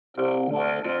The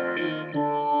weather in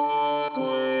Brooklyn.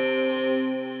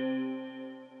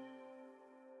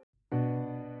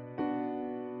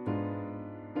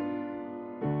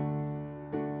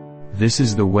 This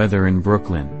is the weather in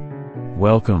Brooklyn.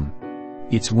 Welcome.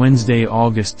 It's Wednesday,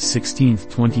 August 16,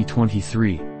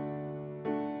 2023.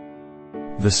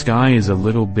 The sky is a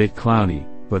little bit cloudy,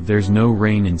 but there's no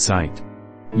rain in sight.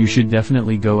 You should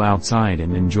definitely go outside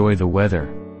and enjoy the weather.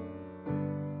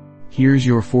 Here's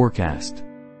your forecast.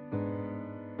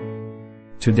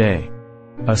 Today,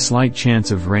 a slight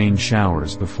chance of rain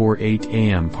showers before 8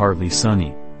 a.m. Partly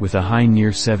sunny, with a high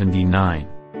near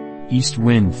 79. East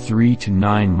wind 3 to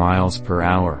 9 miles per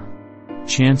hour.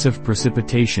 Chance of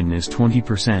precipitation is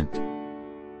 20%.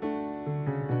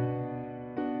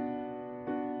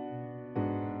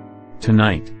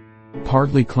 Tonight,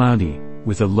 partly cloudy,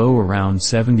 with a low around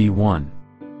 71.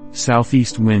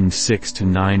 Southeast wind 6 to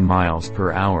 9 miles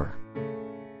per hour.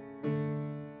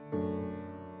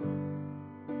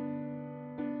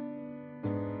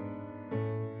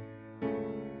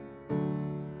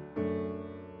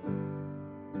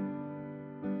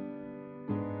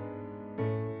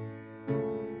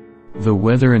 The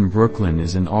Weather in Brooklyn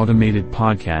is an automated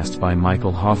podcast by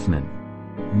Michael Hoffman.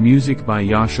 Music by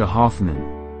Yasha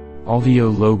Hoffman. Audio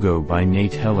logo by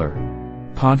Nate Heller.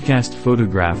 Podcast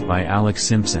photograph by Alex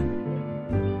Simpson.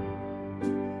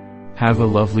 Have a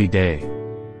lovely day.